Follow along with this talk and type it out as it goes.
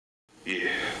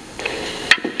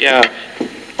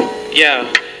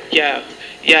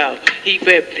Yo, he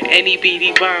ripped and he beat,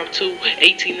 he rhymed too.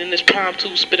 18 in his prime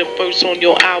too. Spit a verse on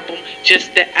your album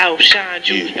just to outshine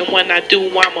you. And when I do,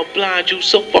 I'ma blind you.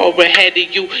 So far ahead of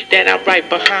you that I'm right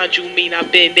behind you. Mean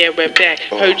I've been there and back.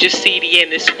 Heard your CD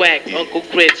and it's whack. Uncle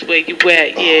Grits, where you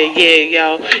at?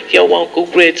 Yo. Yo, Uncle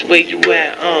Grits, where you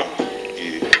at?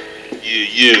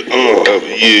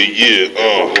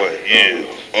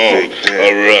 I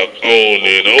rock on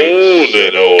and on,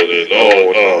 long and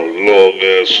long,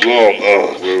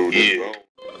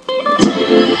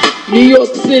 New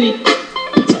York City,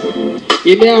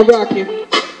 you're now rocking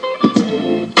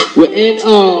with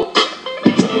NR,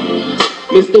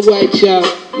 Mr. White, y'all.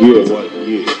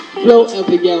 Flow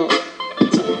ever, y'all.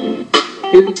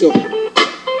 Here we go.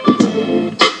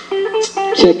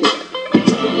 Check it.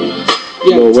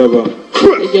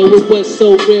 Yo, it was so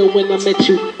real when I met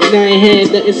you. And I ain't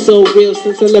had nothing so real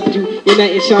since I left you. Your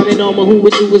knight in shining armor, who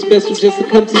would do his best to just to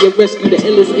come to your rescue. The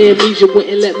illest amnesia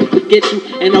wouldn't let me forget you.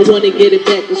 And I wanna get it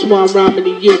back, that's why I'm rhyming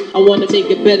to you. I wanna make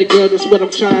it better, girl, that's what I'm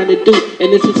trying to do.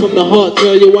 And this is from the heart,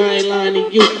 girl, yo, I ain't lying to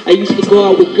you. I used to go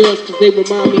out with girls cause they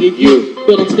remind me of you.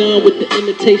 But I'm done with the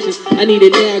imitations. I need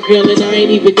it now, girl, and I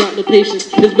ain't even got no patience.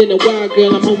 It's been a while,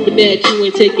 girl, I'm hoping that you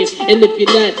ain't taking. And if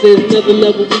you're not, there's another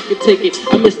level we can take it.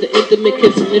 I miss the intimate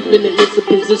kissing, infinite list of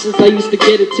positions. I used to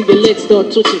get it till your legs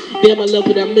start twitching. Damn, I love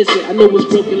it, I miss it. I know it's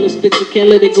broken, let's fix it. Can't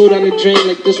let it go down the drain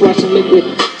like dishwashing liquid.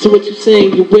 So what you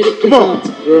saying, you with it? Come on.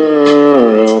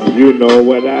 Girl, you know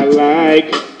what I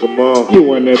like. Come on. You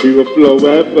wanna be with Flow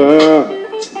ever.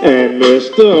 And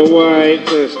Mr. White,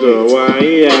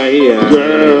 yeah.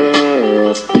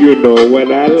 Girl, you know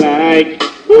what I like.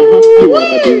 You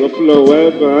wanna be with Flow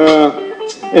ever.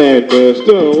 And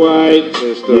Mr. White,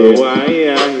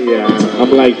 yeah.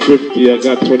 I'm like 50, I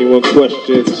got 21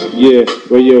 questions. Yeah,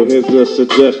 well yo, here's a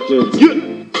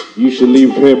suggestion. You should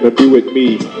leave him and be with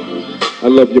me. I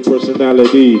love your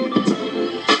personality.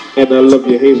 And I love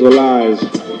your hazel eyes.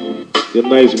 Your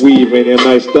nice weave and your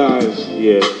nice thighs.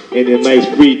 Yeah, and your nice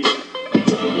feet.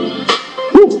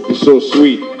 Woo, you're so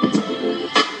sweet.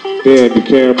 Damn, your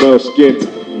caramel skin.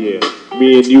 Yeah,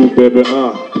 me and you, baby,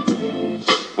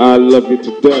 I love you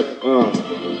to death,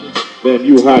 Damn,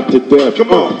 you hot to death.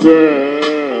 Come on,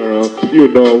 girl. You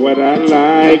know what I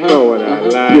like.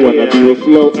 You wanna be with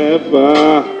Flow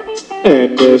ever.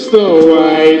 And Mr.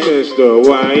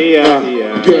 White,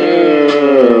 yeah.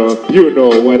 Girl, you know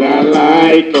what I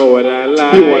like.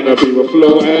 You wanna be with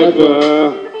Flow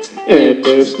ever. And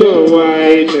Mr.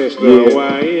 White,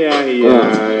 yeah.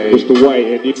 Mr. White,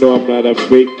 and you know I'm not a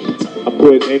fake. I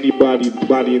put anybody's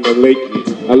body in the lake.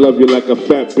 I love you like a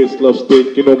fat bitch loves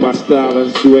steak. You know my style, I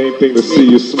just do anything to see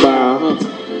you smile.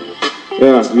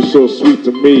 Yeah, you're so sweet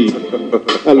to me.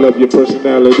 I love your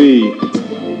personality.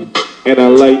 And I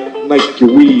like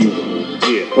your weave.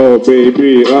 Oh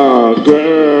baby, girl,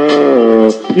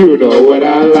 you know what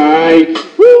I like.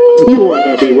 You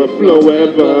wanna be with Flow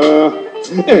ever.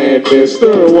 And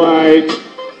Mr. White.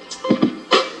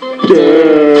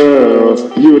 Girl,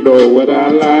 you know what I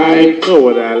like.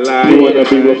 You wanna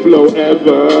be with Flow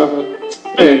ever.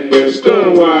 And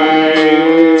Mr.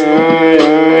 White.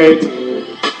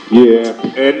 Yeah,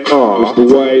 and Mr.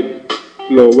 White,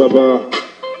 Flow ever.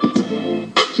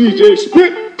 CJ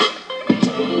Spit.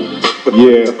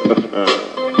 Yeah.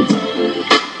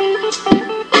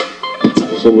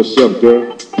 So what's up, girl?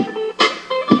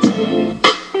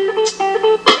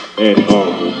 And